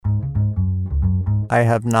I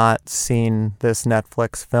have not seen this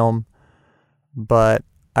Netflix film, but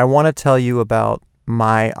I want to tell you about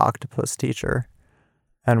my octopus teacher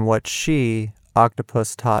and what she,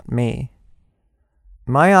 Octopus, taught me.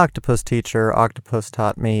 My octopus teacher, Octopus,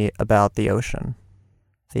 taught me about the ocean,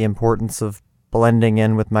 the importance of blending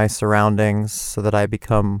in with my surroundings so that I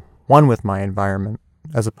become one with my environment,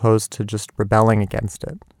 as opposed to just rebelling against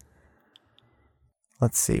it.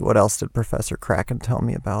 Let's see, what else did Professor Kraken tell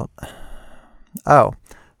me about? Oh,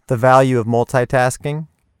 the value of multitasking.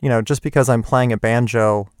 You know, just because I'm playing a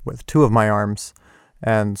banjo with two of my arms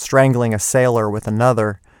and strangling a sailor with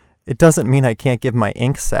another, it doesn't mean I can't give my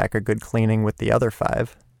ink sac a good cleaning with the other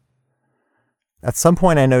 5. At some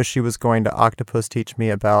point I know she was going to octopus teach me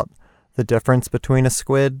about the difference between a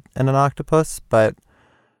squid and an octopus, but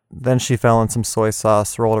then she fell in some soy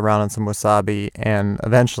sauce, rolled around in some wasabi, and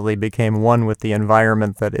eventually became one with the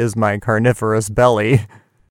environment that is my carnivorous belly.